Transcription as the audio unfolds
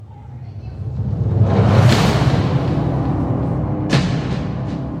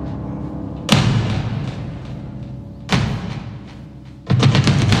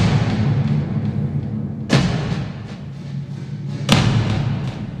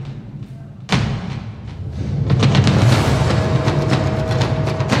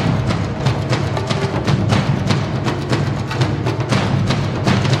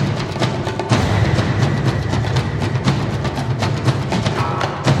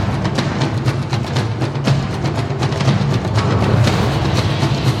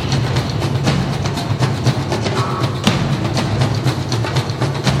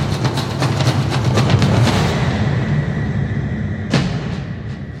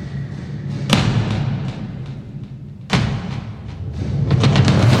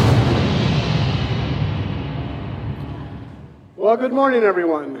Well, good morning,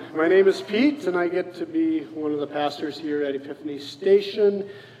 everyone. My name is Pete, and I get to be one of the pastors here at Epiphany Station.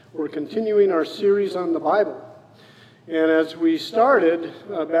 We're continuing our series on the Bible. And as we started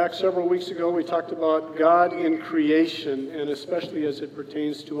back several weeks ago, we talked about God in creation, and especially as it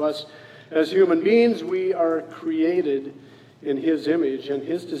pertains to us as human beings, we are created in His image, and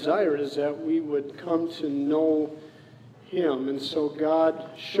His desire is that we would come to know Him. And so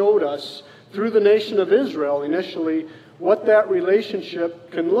God showed us through the nation of Israel initially what that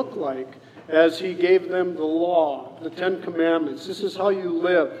relationship can look like as He gave them the law, the Ten Commandments. This is how you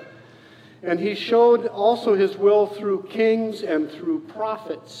live. And He showed also His will through kings and through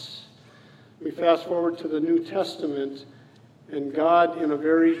prophets. We fast forward to the New Testament, and God, in a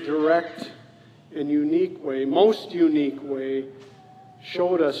very direct and unique way, most unique way,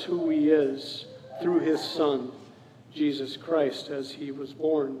 showed us who He is through His Son, Jesus Christ, as He was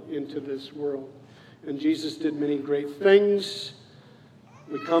born into this world. And Jesus did many great things.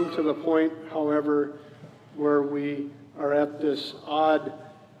 We come to the point, however, where we are at this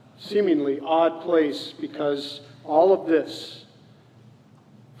seemingly odd place, because all of this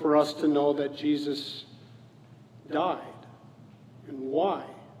for us to know that Jesus died. And why?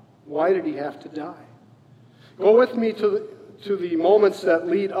 Why did He have to die? Go with me to the moments that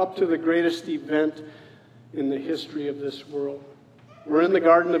lead up to the greatest event in the history of this world. We're in the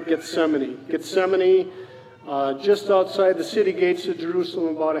Garden of Gethsemane. Gethsemane, just outside the city gates of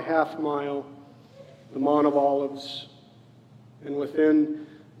Jerusalem, about a half mile, the Mount of Olives. And within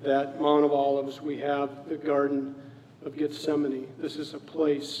that Mount of Olives, we have the Garden of Gethsemane. This is a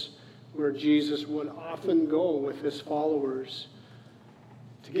place where Jesus would often go with His followers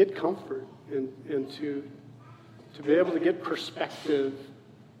to get comfort and to be able to get perspective,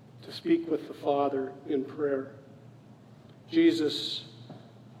 to speak with the Father in prayer. Jesus,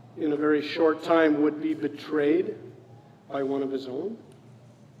 in a very short time, would be betrayed by one of His own.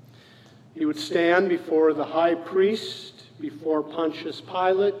 He would stand before the high priest, before Pontius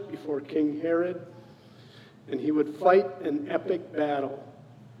Pilate, before King Herod, and He would fight an epic battle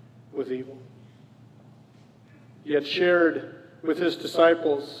with evil. He had shared with His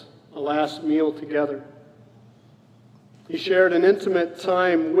disciples a last meal together. He shared an intimate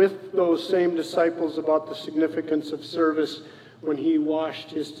time with those same disciples about the significance of service when He washed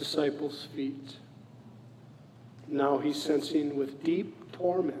His disciples' feet. Now He's sensing with deep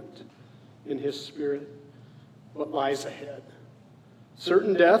torment in His spirit what lies ahead.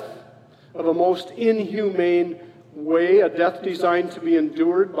 Certain death of a most inhumane way, a death designed to be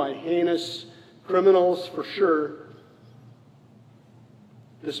endured by heinous criminals for sure.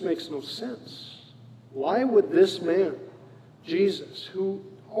 This makes no sense. Why would this man, Jesus, who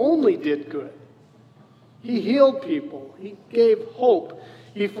only did good, He healed people, He gave hope,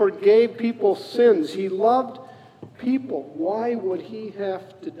 He forgave people's sins, He loved people, why would He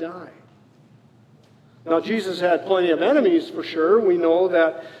have to die? Now, Jesus had plenty of enemies, for sure. We know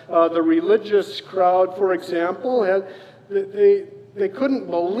that the religious crowd, for example, they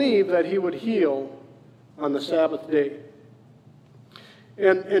couldn't believe that He would heal on the Sabbath day.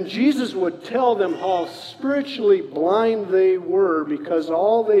 And Jesus would tell them how spiritually blind they were because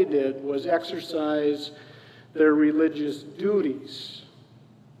all they did was exercise their religious duties.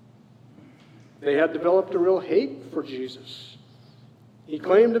 They had developed a real hate for Jesus. He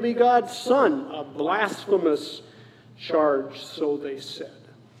claimed to be God's Son, a blasphemous charge, so they said.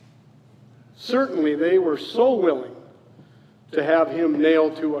 Certainly they were so willing to have Him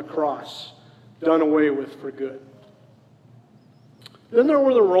nailed to a cross, done away with for good. Then there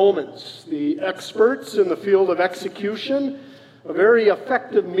were the Romans, the experts in the field of execution, a very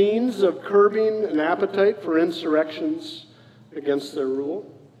effective means of curbing an appetite for insurrections against their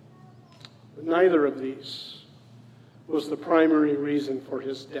rule. But neither of these was the primary reason for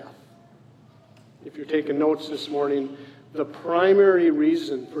His death. If you're taking notes this morning, the primary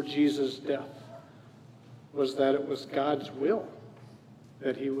reason for Jesus' death was that it was God's will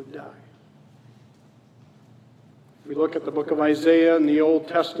that He would die. If we look at the book of Isaiah in the Old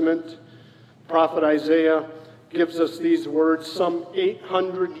Testament, prophet Isaiah gives us these words some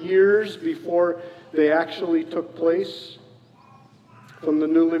 800 years before they actually took place. From the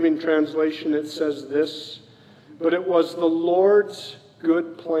New Living Translation, it says this: "But it was the Lord's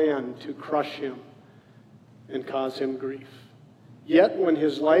good plan to crush Him and cause Him grief. Yet when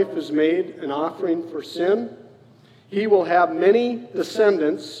His life is made an offering for sin, He will have many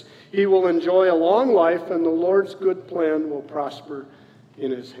descendants. He will enjoy a long life, and the Lord's good plan will prosper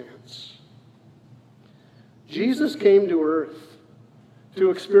in His hands." Jesus came to earth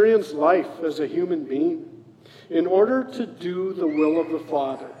to experience life as a human being in order to do the will of the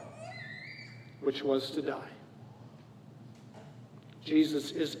Father, which was to die.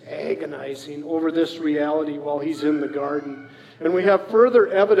 Jesus is agonizing over this reality while he's in the garden. And we have further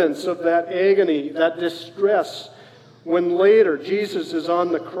evidence of that agony, that distress, when later Jesus is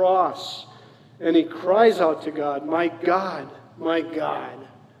on the cross and he cries out to God, my God,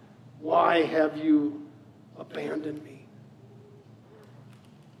 why have you abandoned me?"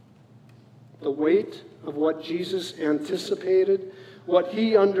 The weight of what Jesus anticipated, what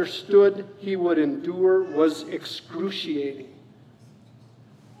he understood he would endure, was excruciating.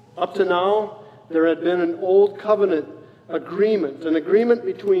 Up to now, there had been an old covenant agreement, an agreement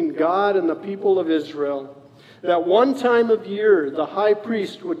between God and the people of Israel, that one time of year the high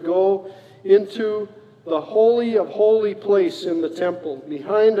priest would go into the holy of holy place in the temple,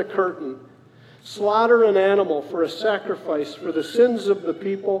 behind a curtain, slaughter an animal for a sacrifice for the sins of the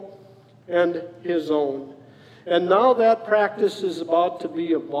people and his own. And now that practice is about to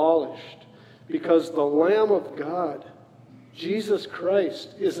be abolished because the Lamb of God, Jesus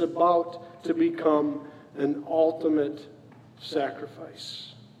Christ, is about to become an ultimate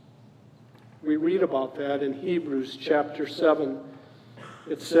sacrifice. We read about that in Hebrews chapter 7.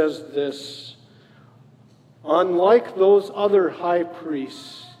 It says this: "Unlike those other high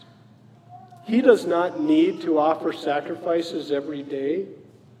priests, he does not need to offer sacrifices every day.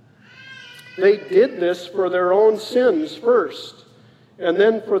 They did this for their own sins first, and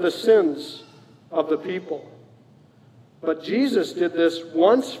then for the sins of the people. But Jesus did this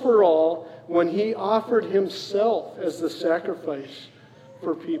once for all when he offered himself as the sacrifice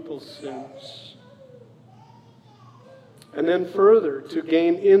for people's sins." And then further, to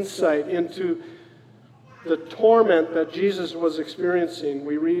gain insight into the torment that Jesus was experiencing,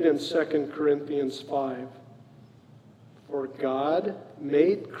 we read in 2 Corinthians 5, "For God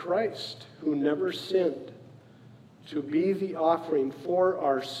made Christ, who never sinned, to be the offering for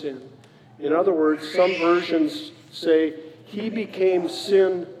our sin." In other words, some versions say, he became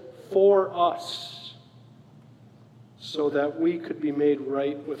sin for us, so that we could be made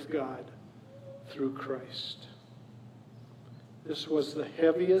right with God through Christ. This was the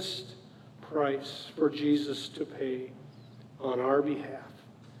heaviest price for Jesus to pay on our behalf.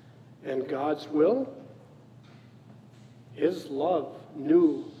 And God's will? His love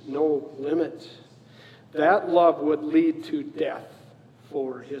knew no limit. That love would lead to death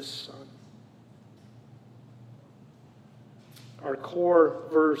for his Son. Our core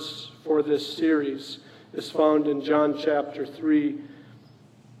verse for this series is found in John chapter 3,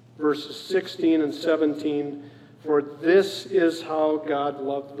 verses 16 and 17. "For this is how God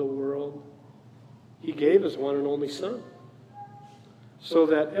loved the world. He gave his one and only Son, so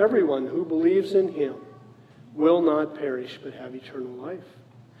that everyone who believes in him will not perish but have eternal life."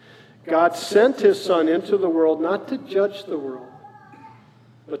 God sent his Son into the world not to judge the world,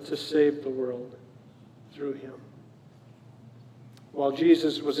 but to save the world through him. While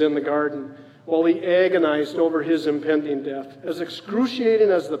Jesus was in the garden, while he agonized over his impending death, as excruciating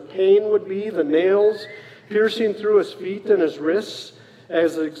as the pain would be, the nails piercing through his feet and his wrists,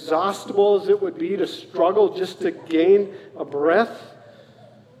 as exhaustible as it would be to struggle just to gain a breath,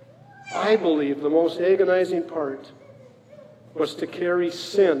 I believe the most agonizing part was to carry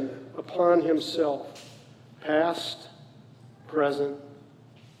sin upon himself, past, present,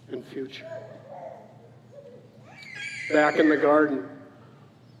 and future. Back in the garden,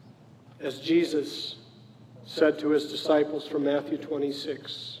 as Jesus said to his disciples from Matthew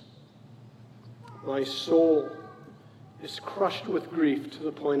 26, "My soul is crushed with grief to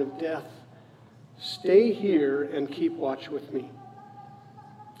the point of death. Stay here and keep watch with me."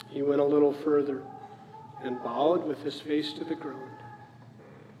 He went a little further and bowed with his face to the ground,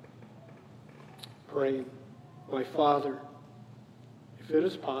 praying, "My Father, if it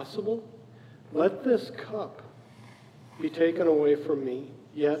is possible, let this cup be taken away from me,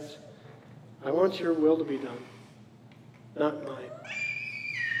 yet I want your will to be done, not mine."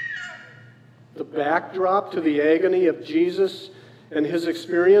 The backdrop to the agony of Jesus and his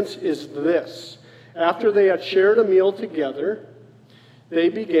experience is this. After they had shared a meal together, they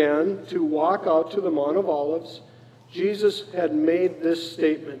began to walk out to the Mount of Olives. Jesus had made this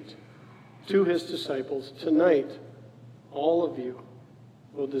statement to his disciples: "Tonight, all of you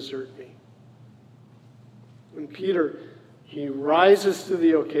will desert me." And Peter, he rises to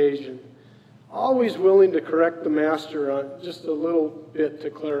the occasion, always willing to correct the master on just a little bit to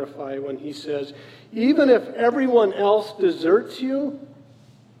clarify when he says, "Even if everyone else deserts you,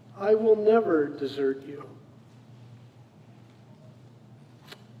 I will never desert you."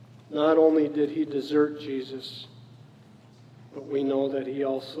 Not only did he desert Jesus, but we know that he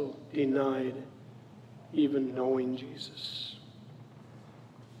also denied even knowing Jesus.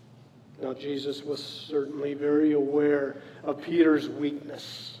 Now, Jesus was certainly very aware of Peter's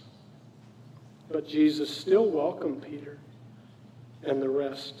weakness, but Jesus still welcomed Peter and the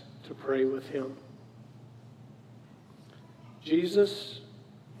rest to pray with him. Jesus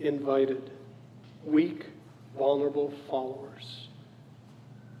invited weak, vulnerable followers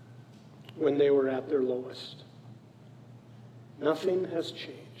when they were at their lowest. Nothing has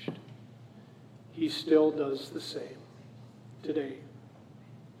changed. He still does the same today.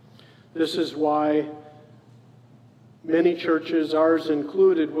 This is why many churches, ours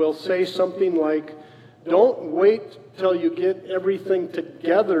included, will say something like, don't wait till you get everything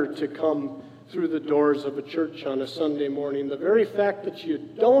together to come through the doors of a church on a Sunday morning. The very fact that you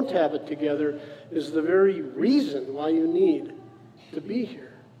don't have it together is the very reason why you need to be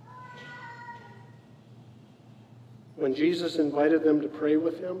here. When Jesus invited them to pray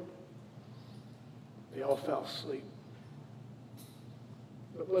with him, they all fell asleep.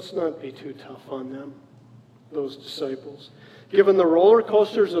 But let's not be too tough on them, those disciples. Given the roller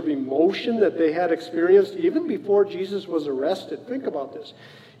coasters of emotion that they had experienced even before Jesus was arrested, think about this.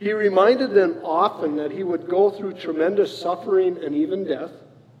 He reminded them often that he would go through tremendous suffering and even death,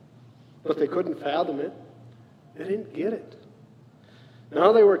 but they couldn't fathom it. They didn't get it.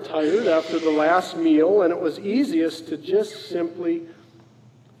 Now they were tired after the last meal, and it was easiest to just simply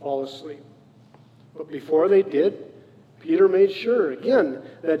fall asleep. But before they did, Peter made sure, again,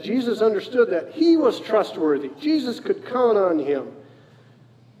 that Jesus understood that he was trustworthy. Jesus could count on him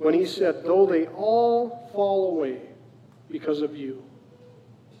when he said, though they all fall away because of you,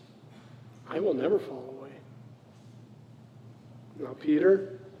 I will never fall away. Now,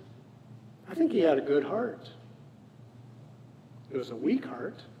 Peter, I think he had a good heart. It was a weak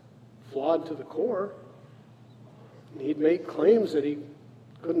heart, flawed to the core. And he'd make claims that he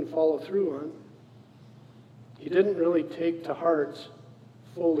couldn't follow through on. He didn't really take to heart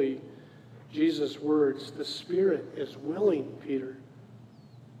fully Jesus' words. The spirit is willing, Peter,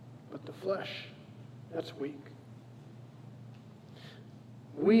 but the flesh, that's weak.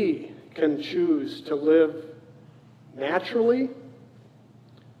 We can choose to live naturally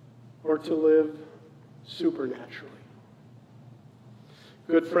or to live supernaturally.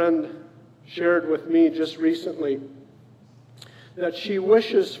 A good friend shared with me just recently that she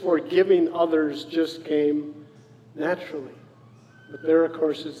wishes forgiving others just came naturally. But there, of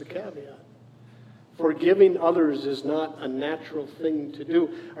course, is the caveat. Forgiving others is not a natural thing to do.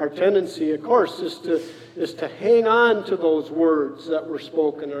 Our tendency, of course, is to hang on to those words that were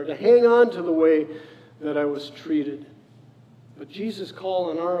spoken or to hang on to the way that I was treated. But Jesus' call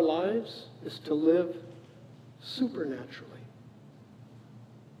on our lives is to live supernaturally.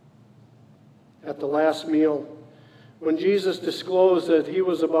 At the last meal, when Jesus disclosed that he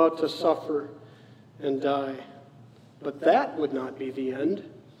was about to suffer and die, but that would not be the end.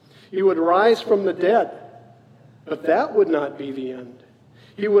 He would rise from the dead, but that would not be the end.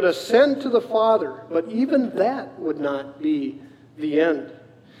 He would ascend to the Father, but even that would not be the end.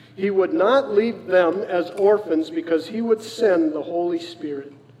 He would not leave them as orphans because he would send the Holy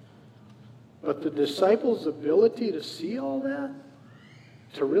Spirit. But the disciples' ability to see all that,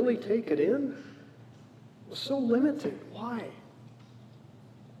 to really take it in, was so limited. Why?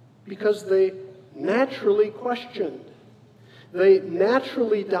 Because they naturally questioned. They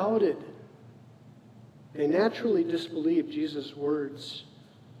naturally doubted. They naturally disbelieved Jesus' words.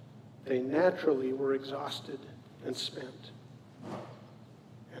 They naturally were exhausted and spent.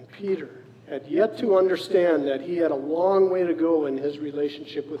 And Peter had yet to understand that he had a long way to go in his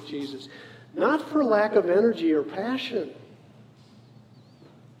relationship with Jesus. Not for lack of energy or passion.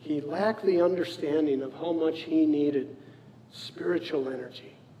 He lacked the understanding of how much he needed spiritual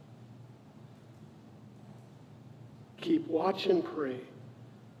energy. Keep watch and pray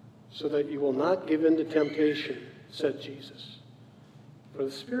so that you will not give in to temptation, said Jesus. For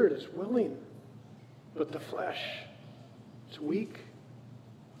the spirit is willing, but the flesh is weak.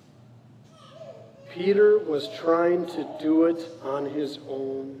 Peter was trying to do it on his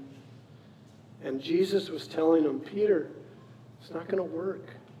own. And Jesus was telling him, Peter, it's not going to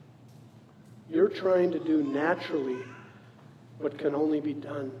work. You're trying to do naturally what can only be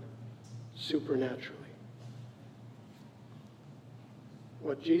done supernaturally.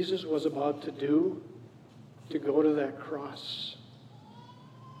 What Jesus was about to do, to go to that cross,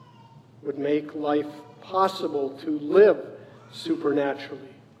 would make life possible to live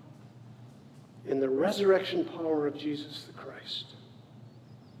supernaturally in the resurrection power of Jesus the Christ.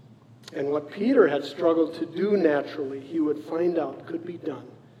 And what Peter had struggled to do naturally, he would find out could be done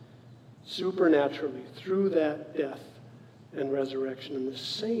supernaturally through that death and resurrection. And the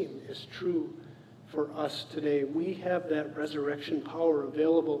same is true for us today. We have that resurrection power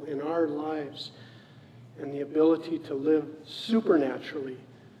available in our lives and the ability to live supernaturally.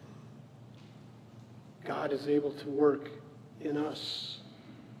 God is able to work in us.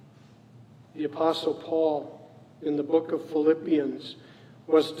 The Apostle Paul, in the book of Philippians,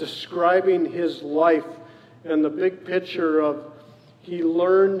 was describing his life and the big picture of he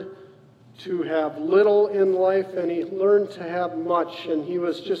learned to have little in life and he learned to have much, and he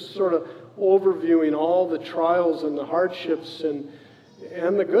was just sort of overviewing all the trials and the hardships and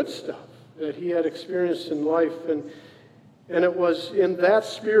the good stuff that he had experienced in life. And it was in that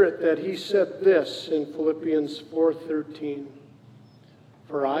spirit that he said this in Philippians 4:13,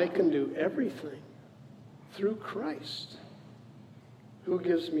 "For I can do everything through Christ, who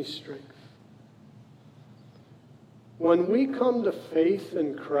gives me strength." When we come to faith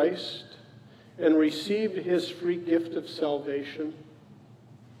in Christ and receive his free gift of salvation,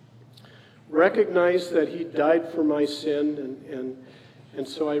 recognize that he died for my sin, and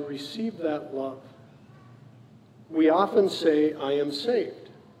so I receive that love. We often say, "I am saved."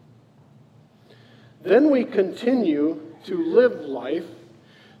 Then we continue to live life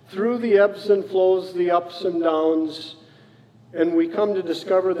through the ebbs and flows, the ups and downs, and we come to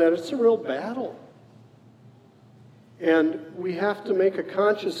discover that it's a real battle. And we have to make a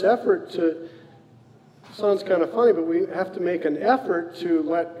conscious effort to, sounds kind of funny, but we have to make an effort to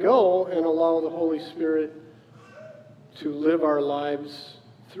let go and allow the Holy Spirit to live our lives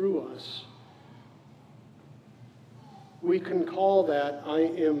through us. We can call that "I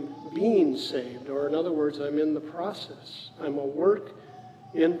am being saved," or in other words, I'm in the process. I'm a work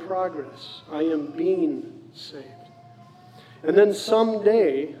in progress. I am being saved. And then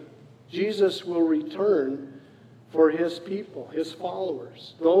someday, Jesus will return for his people, his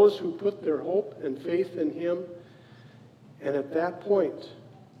followers, those who put their hope and faith in him. And at that point,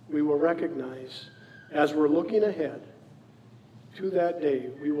 we will recognize, as we're looking ahead to that day,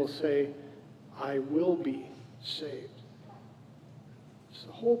 we will say, "I will be saved." It's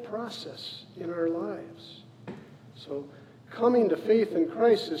the whole process in our lives. So coming to faith in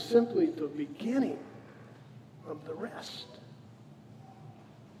Christ is simply the beginning of the rest.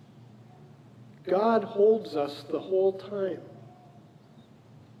 God holds us the whole time.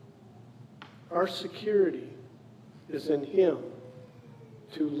 Our security is in him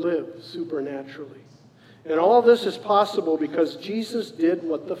to live supernaturally. And all this is possible because Jesus did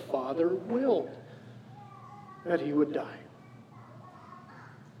what the Father willed, that he would die.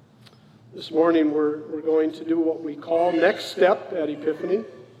 This morning we're going to do what we call Next Step at Epiphany.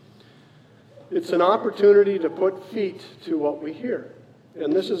 It's an opportunity to put feet to what we hear.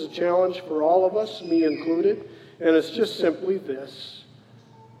 And this is a challenge for all of us, me included. And it's just simply this: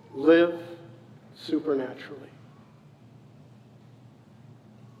 live supernaturally.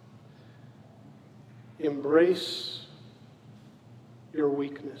 Embrace your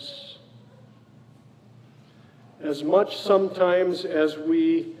weakness. As much sometimes as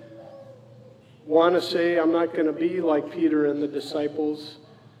we want to say, "I'm not going to be like Peter and the disciples,"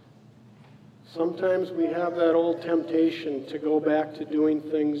 sometimes we have that old temptation to go back to doing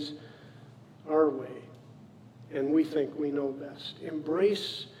things our way, and we think we know best.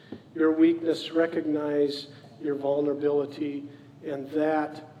 Embrace your weakness, recognize your vulnerability, and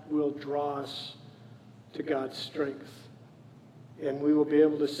that will draw us to God's strength. And we will be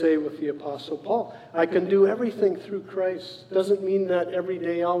able to say with the Apostle Paul, "I can do everything through Christ." Doesn't mean that every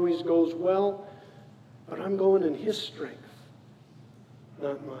day always goes well, but I'm going in his strength,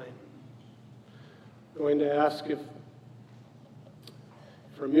 not mine. I'm going to ask if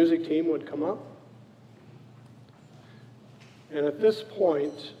our music team would come up. And at this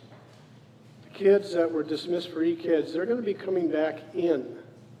point, the kids that were dismissed for E-Kids, they're going to be coming back in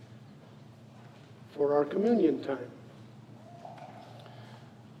for our communion time.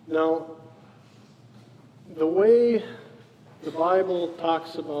 Now, the way the Bible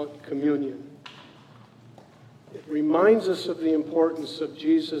talks about communion, it reminds us of the importance of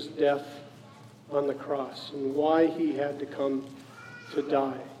Jesus' death on the cross and why he had to come to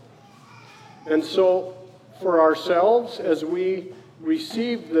die. And so, for ourselves, as we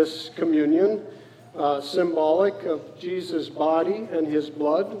receive this communion, symbolic of Jesus' body and his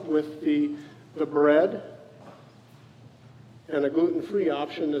blood with the bread, and a gluten-free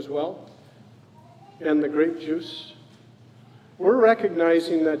option as well, and the grape juice, we're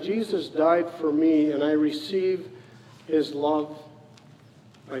recognizing that Jesus died for me, and I receive his love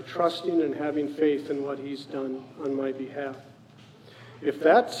by trusting and having faith in what he's done on my behalf. If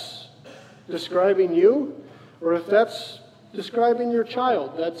that's describing you, or if that's describing your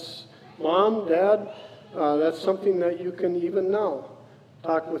child, that's mom, dad, that's something that you can even now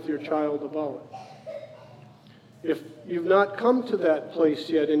talk with your child about. If you've not come to that place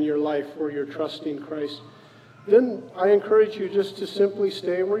yet in your life where you're trusting Christ, then I encourage you just to simply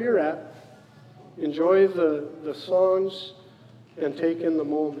stay where you're at, enjoy the songs, and take in the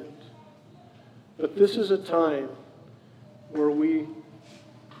moment. But this is a time where we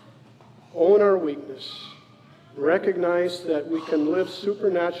own our weakness, recognize that we can live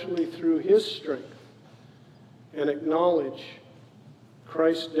supernaturally through His strength, and acknowledge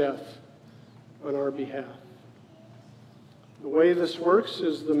Christ's death on our behalf. The way this works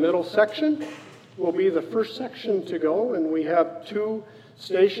is the middle section will be the first section to go, and we have 2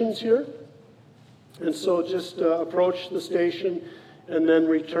 stations here. And so just approach the station and then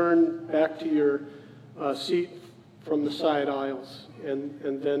return back to your seat from the side aisles, and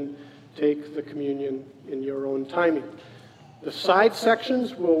then take the communion in your own timing. The side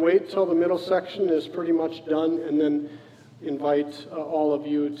sections, we'll wait till the middle section is pretty much done, and then invite all of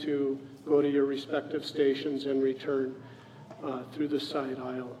you to go to your respective stations and return through the side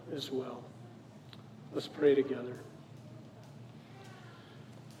aisle as well. Let's pray together.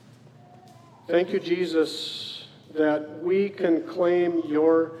 Thank you, Jesus, that we can claim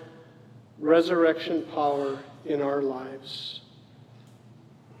your resurrection power in our lives.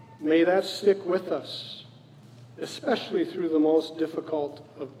 May that stick with us, especially through the most difficult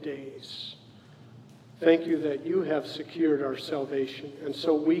of days. Thank you that you have secured our salvation. And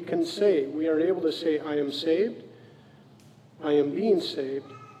so we are able to say, I am saved, I am being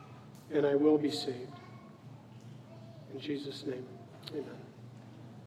saved, and I will be saved. In Jesus' name, amen.